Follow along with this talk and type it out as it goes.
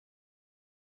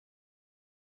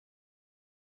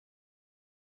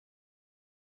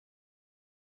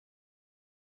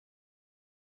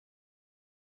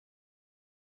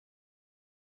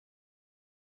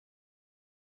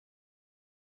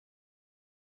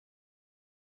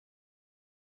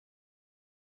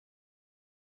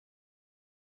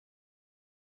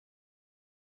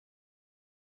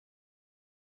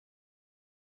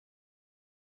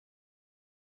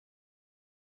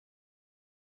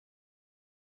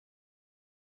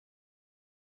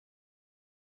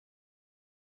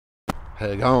How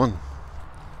you going?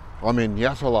 I'm in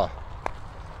Yatala.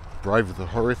 Braved the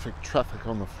horrific traffic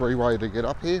on the freeway to get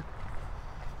up here,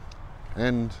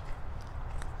 and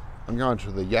I'm going to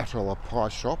the Yatala pie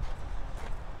shop.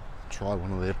 Try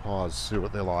one of their pies, see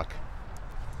what they're like.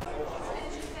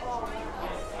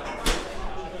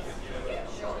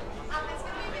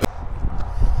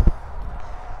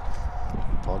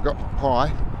 So I got my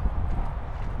pie.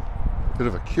 Bit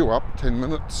of a queue up, 10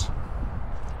 minutes.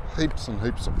 Heaps and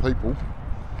heaps of people.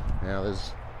 Now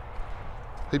there's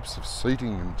heaps of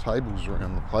seating and tables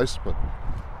around the place, but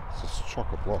it's just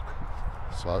chock-a-block.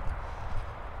 So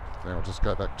now I'll just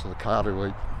go back to the car to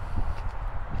eat.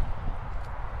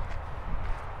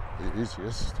 The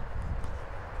easiest.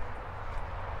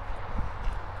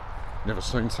 Never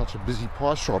seen such a busy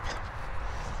pie shop.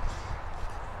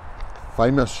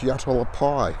 Famous Yatala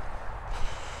pie.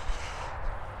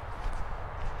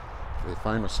 They're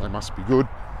famous, they must be good.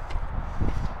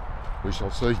 We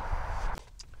shall see.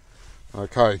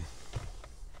 Okay,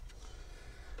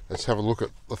 let's have a look at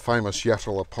the famous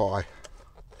Yatala pie.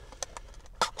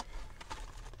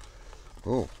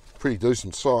 Oh, pretty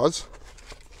decent size.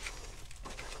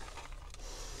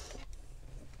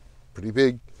 Pretty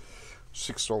big,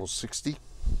 $6.60.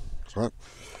 So,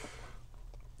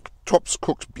 top's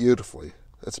cooked beautifully.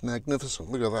 That's magnificent,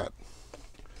 look at that.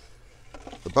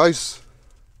 The base,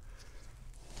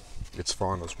 it's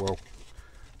fine as well.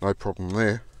 No problem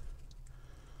there.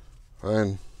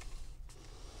 And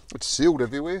it's sealed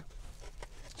everywhere.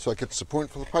 So it gets the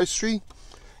point for the pastry,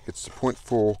 gets the point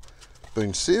for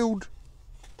being sealed.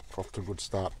 Off to a good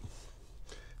start.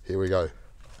 Here we go.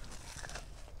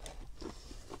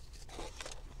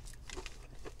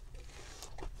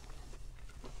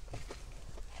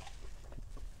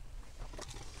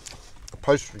 The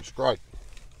pastry's great.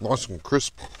 Nice and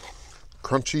crisp,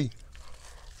 crunchy.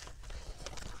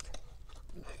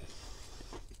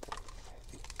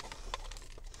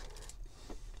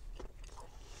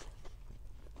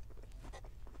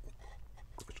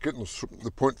 Getting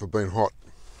the point for being hot.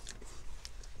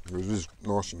 It is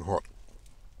nice and hot.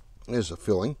 There's the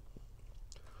filling.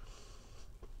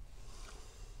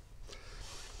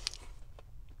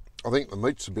 I think the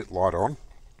meat's a bit light on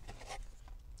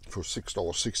for a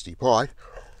 $6.60 pie.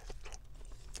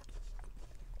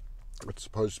 It's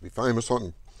supposed to be famous.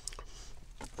 I'm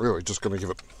really just going to give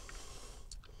it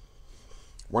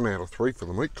 1 out of 3 for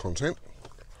the meat content.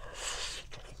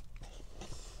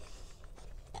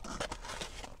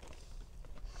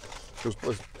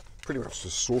 Because it's pretty much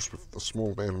just sauce with a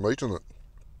small amount of meat in it.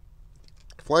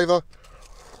 Flavour.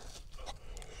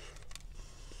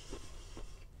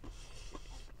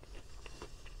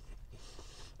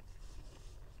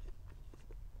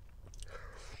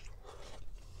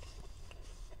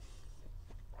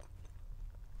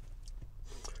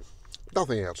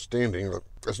 Nothing outstanding.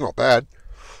 It's not bad,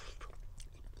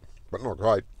 but not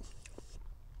great.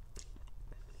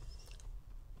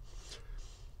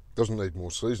 Doesn't need more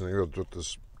seasoning,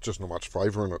 there's just not much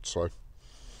flavour in it, so I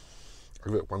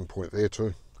give it 1 point there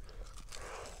too.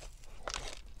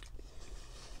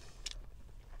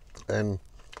 And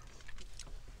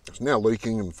it's now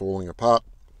leaking and falling apart,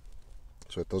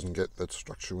 so it doesn't get that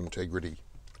structural integrity.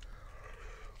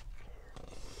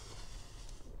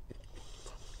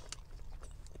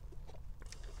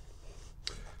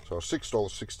 So a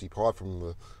 $6.60 pie from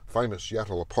the famous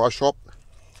Yatala pie shop.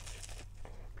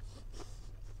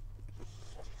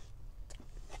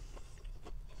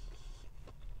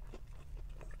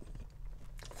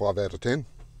 5 out of 10.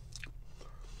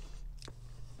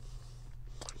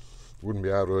 Wouldn't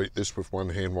be able to eat this with one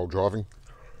hand while driving.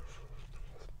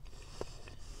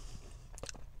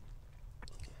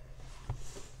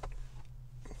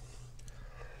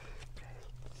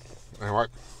 Anyway,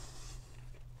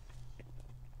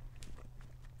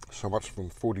 so much from a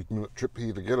 40-minute trip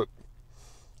here to get it.